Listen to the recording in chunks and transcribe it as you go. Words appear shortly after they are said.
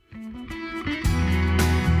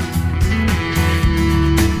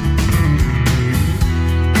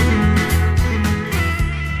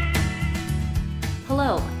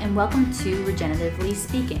Hello, and welcome to Regeneratively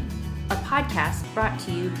Speaking, a podcast brought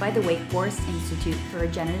to you by the Wake Forest Institute for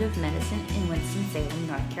Regenerative Medicine in Winston-Salem,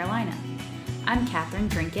 North Carolina. I'm Catherine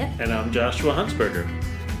Drinkett. And I'm Joshua Huntsberger.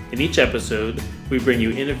 In each episode, we bring you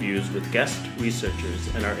interviews with guest researchers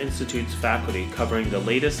and our Institute's faculty covering the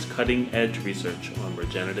latest cutting-edge research on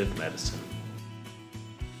regenerative medicine.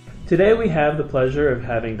 Today we have the pleasure of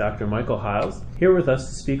having Dr. Michael Hiles here with us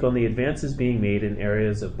to speak on the advances being made in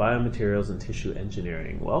areas of biomaterials and tissue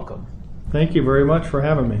engineering. Welcome. Thank you very much for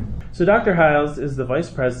having me. So Dr. Hiles is the Vice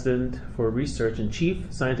President for Research and Chief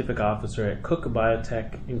Scientific Officer at Cook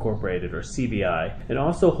Biotech Incorporated, or CBI, and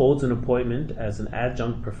also holds an appointment as an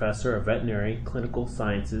adjunct professor of veterinary clinical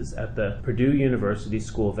sciences at the Purdue University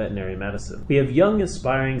School of Veterinary Medicine. We have young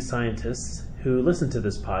aspiring scientists who listen to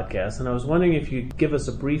this podcast, and I was wondering if you'd give us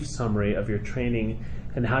a brief summary of your training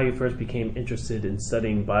and how you first became interested in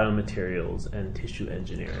studying biomaterials and tissue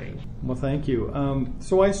engineering. Well, thank you.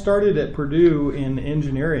 So I started at Purdue in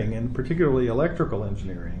engineering, and particularly electrical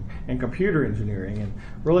engineering and computer engineering, and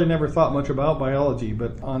really never thought much about biology,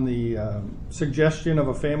 but on the suggestion of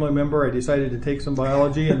a family member, I decided to take some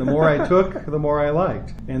biology, and the more I took, the more I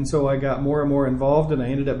liked. And so I got more and more involved, and I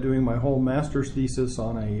ended up doing my whole master's thesis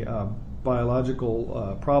on a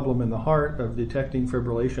biological problem in the heart of detecting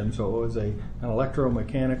fibrillation. So it was an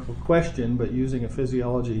electromechanical question, but using a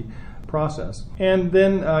physiology process. And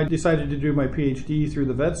then I decided to do my PhD through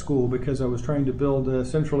the vet school because I was trying to build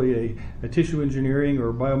essentially a tissue engineering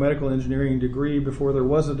or biomedical engineering degree before there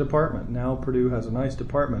was a department. Now Purdue has a nice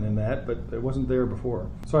department in that, but it wasn't there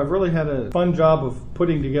before. So I've really had a fun job of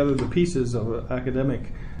putting together the pieces of an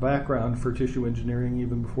academic background for tissue engineering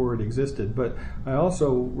even before it existed. But I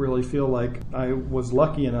also really feel like I was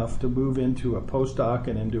lucky enough to move into a postdoc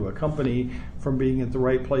and into a company from being at the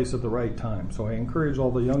right place at the right time. So I encourage all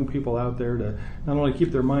the young people out there to not only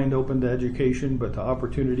keep their mind open to education, but to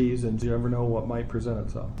opportunities, and you never know what might present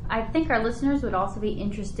itself. I think our listeners would also be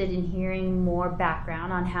interested in hearing more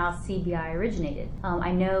background on how CBI originated.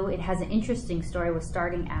 I know it has an interesting story with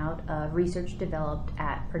starting out research developed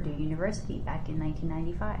at Purdue University back in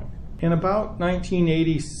 1995. In about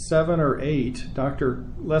 1987 or 8, Dr.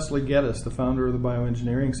 Leslie Geddes, the founder of the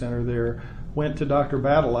Bioengineering Center there, went to Dr.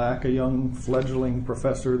 Badylak, a young fledgling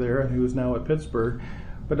professor there who is now at Pittsburgh.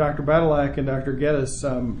 But Dr. Badylak and Dr. Geddes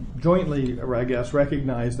jointly, I guess,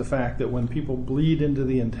 recognized the fact that when people bleed into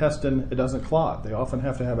the intestine, it doesn't clot. They often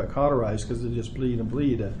have to have it cauterized because they just bleed and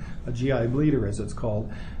bleed, a GI bleeder as it's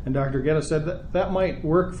called. And Dr. Geddes said that might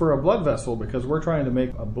work for a blood vessel because we're trying to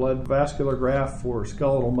make a blood vascular graft for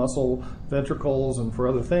skeletal muscle, ventricles, and for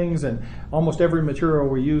other things. And almost every material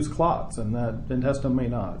we use clots, and that intestine may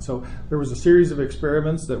not. So there was a series of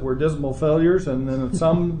experiments that were dismal failures, and then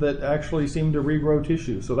some that actually seemed to regrow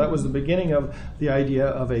tissue. So that was the beginning of the idea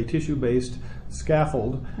of a tissue-based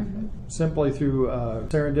scaffold, simply through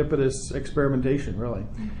serendipitous experimentation, really.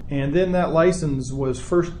 And then that license was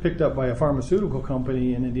first picked up by a pharmaceutical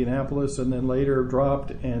company in Indianapolis, and then later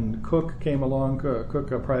dropped, and Cook came along.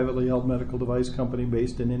 Cook, a privately held medical device company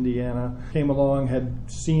based in Indiana, came along, had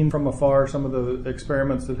seen from afar some of the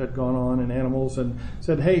experiments that had gone on in animals, and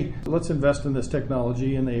said, hey, let's invest in this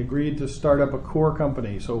technology, and they agreed to start up a core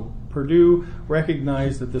company. So Purdue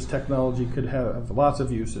recognized that this technology could have lots of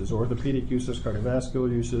uses: orthopedic uses, cardiovascular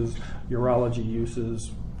uses, urology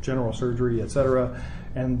uses, general surgery, etc.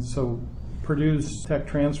 And so Purdue's tech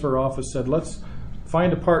transfer office said, let's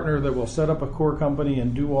find a partner that will set up a core company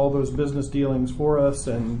and do all those business dealings for us,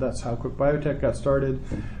 and that's how Cook Biotech got started.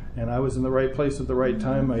 And I was in the right place at the right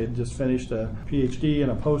time. I had just finished a PhD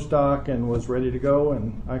and a postdoc and was ready to go.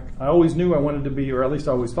 And I always knew I wanted to be, or at least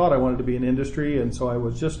I always thought I wanted to be in industry. And so I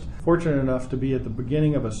was just fortunate enough to be at the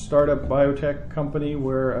beginning of a startup biotech company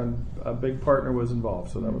where a big partner was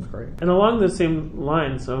involved. So that was great. And along the same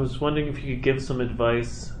lines, I was wondering if you could give some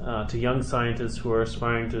advice to young scientists who are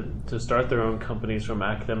aspiring to start their own companies from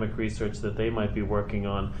academic research that they might be working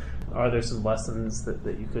on. Are there some lessons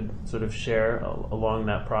that you could sort of share along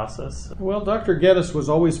that process? Well, Dr. Geddes was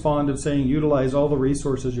always fond of saying utilize all the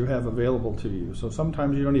resources you have available to you. So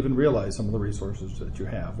sometimes you don't even realize some of the resources that you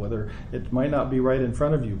have, whether it might not be right in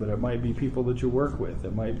front of you, but it might be people that you work with.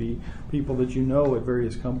 It might be people that you know at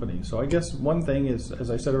various companies. So I guess one thing is, as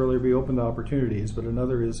I said earlier, be open to opportunities, but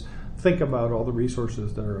another is think about all the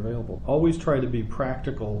resources that are available. Always try to be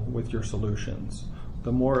practical with your solutions.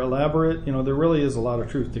 the more elaborate, there really is a lot of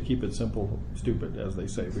truth to keep it simple, stupid, as they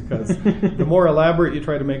say, because the more elaborate you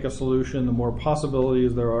try to make a solution, the more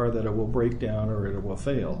possibilities there are that it will break down or it will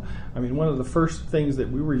fail. I mean, one of the first things that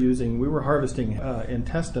we were harvesting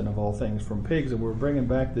intestine of all things from pigs, and we were bringing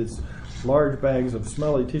back these large bags of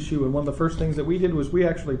smelly tissue, and one of the first things that we did was we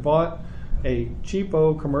actually bought a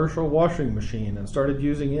cheapo commercial washing machine and started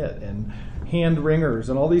using it, and hand wringers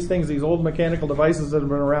and all these things, these old mechanical devices that have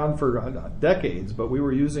been around for decades, but we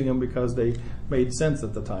were using them because they made sense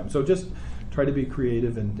at the time. So just try to be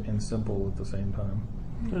creative and simple at the same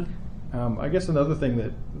time. I guess another thing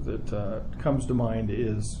that comes to mind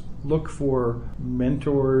is look for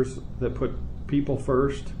mentors that put people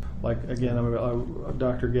first. Like, again,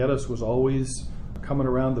 Dr. Geddes was always coming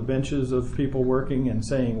around the benches of people working and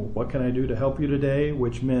saying, what can I do to help you today?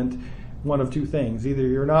 Which meant one of two things. Either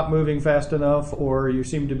you're not moving fast enough or you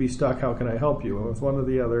seem to be stuck. How can I help you? It was one or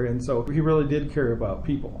the other. And so he really did care about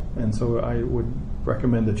people. And so I would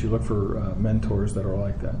recommend that you look for mentors that are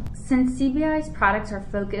like that. Since CBI's products are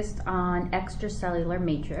focused on extracellular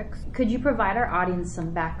matrix, could you provide our audience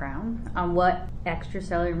some background on what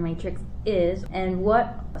extracellular matrix is and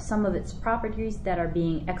what some of its properties that are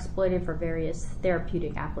being exploited for various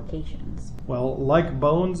therapeutic applications? Well, like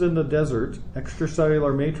bones in the desert,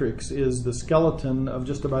 extracellular matrix is the skeleton of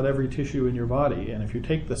just about every tissue in your body. And if you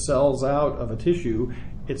take the cells out of a tissue,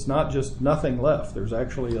 it's not just nothing left. There's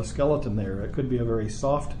actually a skeleton there. It could be a very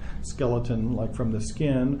soft skeleton like from the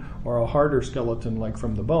skin or a harder skeleton like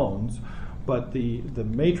from the bones. But the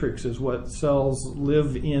matrix is what cells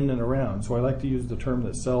live in and around. So I like to use the term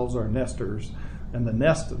that cells are nesters, and the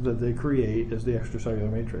nest that they create is the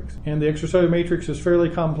extracellular matrix. And the extracellular matrix is fairly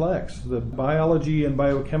complex. The biology and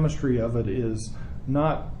biochemistry of it is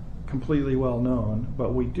not completely well known,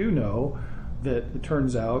 but we do know that it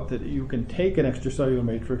turns out that you can take an extracellular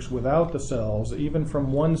matrix without the cells, even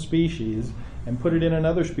from one species, and put it in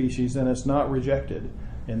another species, and it's not rejected.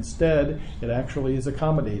 Instead, it actually is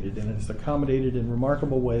accommodated, and it's accommodated in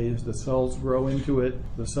remarkable ways. The cells grow into it,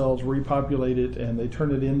 the cells repopulate it, and they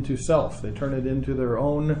turn it into self. They turn it into their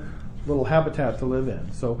own little habitat to live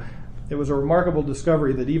in. So it was a remarkable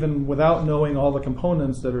discovery that even without knowing all the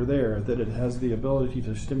components that are there, that it has the ability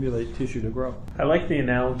to stimulate tissue to grow. I like the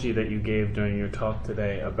analogy that you gave during your talk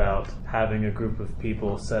today about having a group of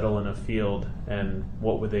people settle in a field, and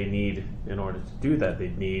what would they need in order to do that?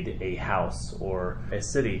 They'd need a house or a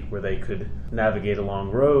city where they could navigate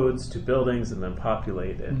along roads to buildings and then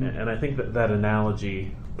populate it. Mm-hmm. And I think that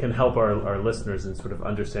analogy can help our listeners in sort of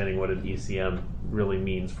understanding what an ECM really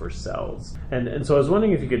means for cells. And so I was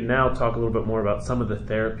wondering if you could now talk a little bit more about some of the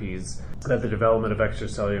therapies that the development of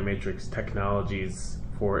extracellular matrix technologies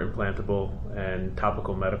for implantable and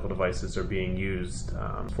topical medical devices are being used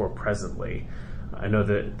for presently. I know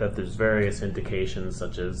that there's various indications,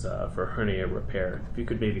 such as for hernia repair. If you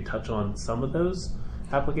could maybe touch on some of those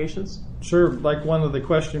applications? Sure. Like one of the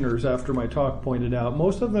questioners after my talk pointed out,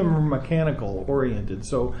 most of them are mechanical oriented.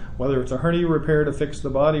 So whether it's a hernia repair to fix the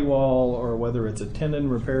body wall, or whether it's a tendon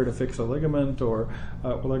repair to fix a ligament or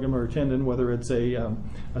ligament or tendon, whether it's a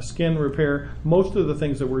skin repair, most of the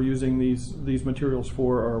things that we're using these materials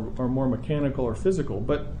for are more mechanical or physical.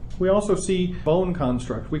 But we also see bone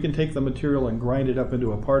construct. We can take the material and grind it up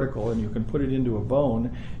into a particle, and you can put it into a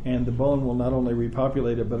bone, and the bone will not only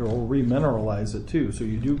repopulate it, but it will remineralize it too. So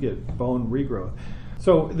you do get bone regrowth.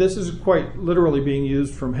 So this is quite literally being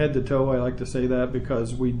used from head to toe. I like to say that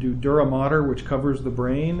because we do dura mater, which covers the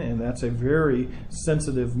brain, and that's a very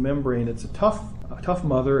sensitive membrane. It's a tough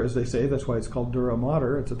mother, as they say. That's why it's called dura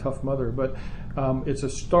mater. It's a tough mother, but it's a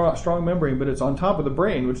strong membrane, but it's on top of the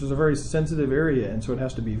brain, which is a very sensitive area, and so it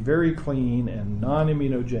has to be very clean and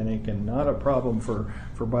non-immunogenic and not a problem for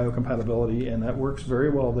biocompatibility, and that works very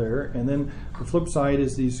well there. And then the flip side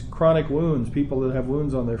is these chronic wounds, people that have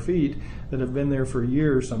wounds on their feet that have been there for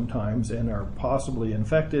years sometimes and are possibly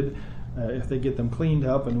infected. If they get them cleaned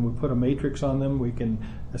up and we put a matrix on them, we can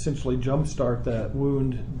essentially jumpstart that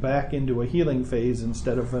wound back into a healing phase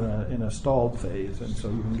instead of in a stalled phase, and so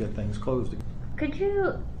you can get things closed again. Could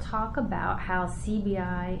you talk about how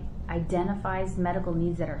CBI identifies medical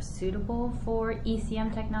needs that are suitable for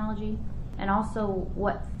ECM technology? And also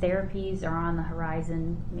what therapies are on the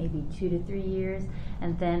horizon, maybe 2 to 3 years,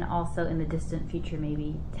 and then also in the distant future,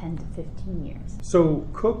 maybe 10 to 15 years? So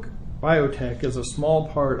Cook Biotech is a small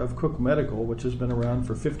part of Cook Medical, which has been around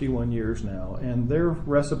for 51 years now, and their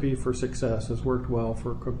recipe for success has worked well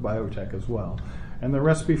for Cook Biotech as well. And the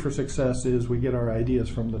recipe for success is we get our ideas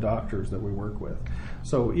from the doctors that we work with.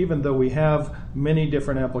 So even though we have many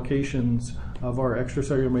different applications of our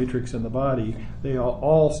extracellular matrix in the body, they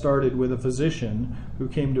all started with a physician who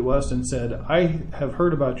came to us and said, I have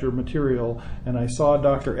heard about your material and I saw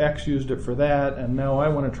Dr. X used it for that and now I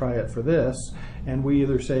want to try it for this. And we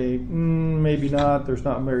either say, maybe not, there's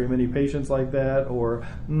not very many patients like that, or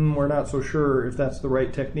we're not so sure if that's the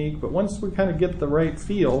right technique. But once we kind of get the right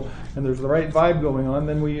feel and there's the right vibe going on,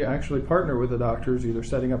 then we actually partner with the doctors, either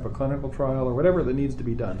setting up a clinical trial or whatever that needs to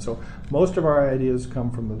be done. So most of our ideas come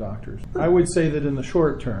from the doctors. I would say that in the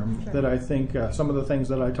short term, that I think some of the things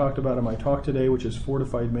that I talked about in my talk today, which is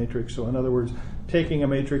fortified matrix, so in other words, taking a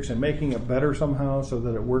matrix and making it better somehow so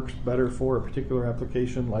that it works better for a particular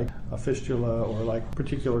application like a fistula or like a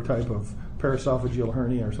particular type of paraesophageal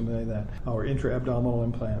hernia or something like that, or intra-abdominal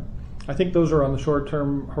implant. I think those are on the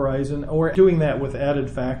short-term horizon, or doing that with added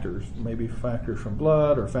factors, maybe factors from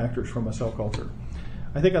blood or factors from a cell culture.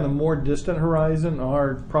 I think on the more distant horizon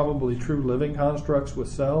are probably true living constructs with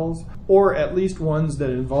cells, or at least ones that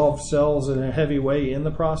involve cells in a heavy way in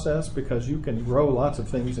the process, because you can grow lots of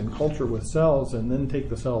things in culture with cells and then take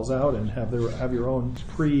the cells out and have your own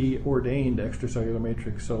preordained extracellular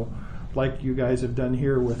matrix. So like you guys have done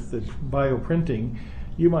here with the bioprinting,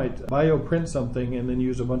 you might bioprint something and then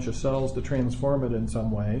use a bunch of cells to transform it in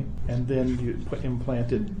some way, and then you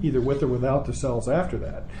implant it either with or without the cells after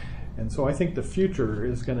that. And so I think the future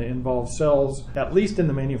is going to involve cells, at least in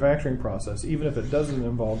the manufacturing process, even if it doesn't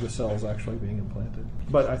involve the cells actually being implanted.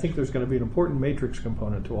 But I think there's going to be an important matrix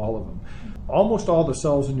component to all of them. Almost all the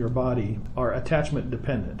cells in your body are attachment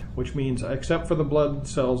dependent, which means except for the blood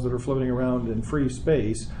cells that are floating around in free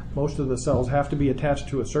space, most of the cells have to be attached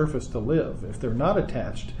to a surface to live. If they're not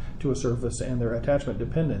attached to a surface and they're attachment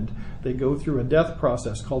dependent, they go through a death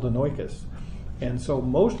process called anoikis. And so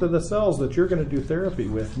most of the cells that you're going to do therapy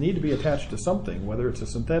with need to be attached to something, whether it's a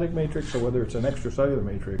synthetic matrix or whether it's an extracellular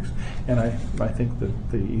matrix. And I think that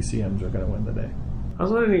the ECMs are going to win the day. I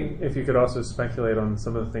was wondering if you could also speculate on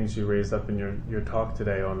some of the things you raised up in your talk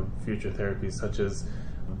today on future therapies, such as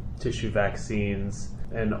tissue vaccines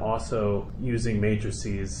and also using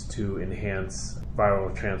matrices to enhance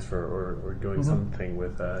viral transfer or doing something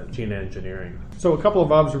with gene engineering. So a couple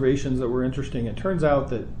of observations that were interesting. It turns out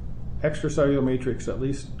that extracellular matrix, at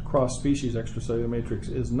least cross-species extracellular matrix,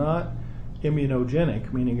 is not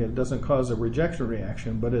immunogenic, meaning it doesn't cause a rejection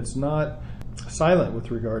reaction, but it's not silent with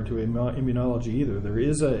regard to immunology either. There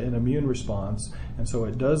is an immune response, and so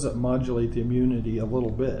it does modulate the immunity a little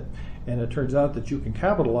bit. And it turns out that you can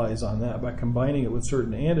capitalize on that by combining it with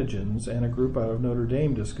certain antigens, and a group out of Notre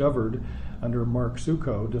Dame under Mark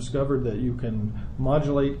Succo, discovered that you can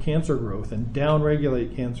modulate cancer growth and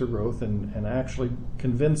downregulate cancer growth and actually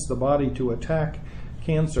convince the body to attack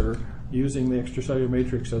cancer using the extracellular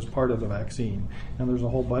matrix as part of the vaccine. And there's a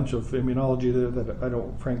whole bunch of immunology there that I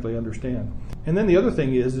don't frankly understand. And then the other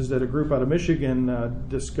thing is that a group out of Michigan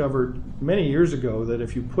discovered many years ago that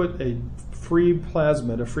if you put a free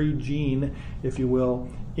plasmid, a free gene, if you will,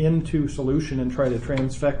 into solution and try to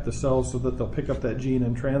transfect the cells so that they'll pick up that gene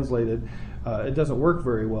and translate it, it doesn't work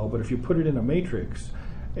very well. But if you put it in a matrix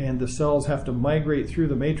and the cells have to migrate through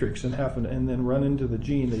the matrix and then run into the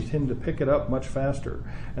gene, they tend to pick it up much faster.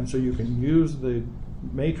 And so you can use the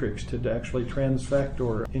matrix to actually transfect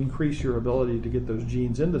or increase your ability to get those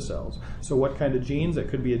genes into cells. So what kind of genes? It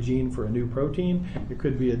could be a gene for a new protein. It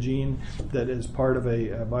could be a gene that is part of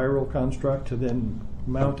a viral construct to then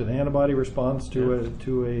mount an antibody response to a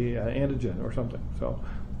antigen or something. So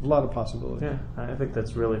a lot of possibilities. Yeah, I think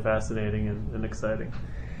that's really fascinating and exciting.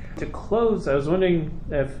 To close, I was wondering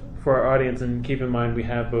if, for our audience, and keep in mind we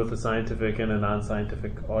have both a scientific and a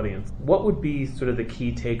non-scientific audience, what would be sort of the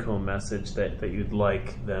key take-home message that you'd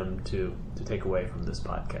like them to take away from this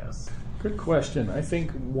podcast? Good question. I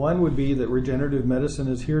think one would be that regenerative medicine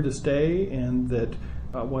is here to stay, and that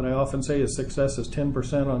what I often say is success is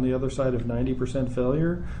 10% on the other side of 90%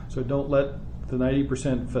 failure. So don't let the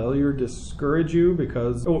 90% failure discourage you,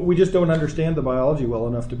 because we just don't understand the biology well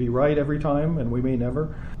enough to be right every time, and we may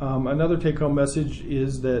never. Another take-home message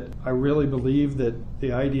is that I really believe that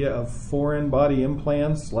the idea of foreign body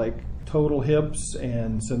implants like total hips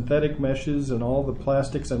and synthetic meshes and all the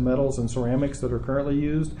plastics and metals and ceramics that are currently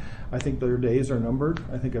used, I think their days are numbered.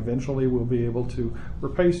 I think eventually we'll be able to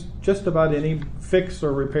replace just about any, fix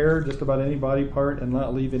or repair just about any body part and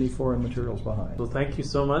not leave any foreign materials behind. Well, thank you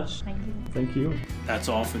so much. Thank you. Thank you. That's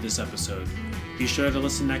all for this episode. Be sure to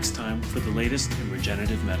listen next time for the latest in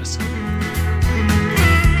regenerative medicine.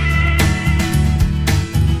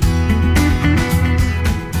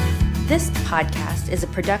 This podcast is a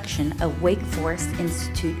production of Wake Forest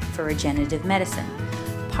Institute for Regenerative Medicine,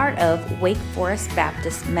 part of Wake Forest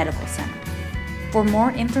Baptist Medical Center. For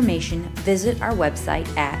more information, visit our website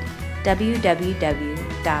at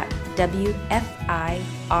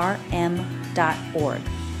www.wfirm.org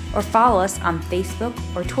or follow us on Facebook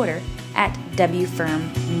or Twitter at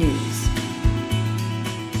WFIRM News.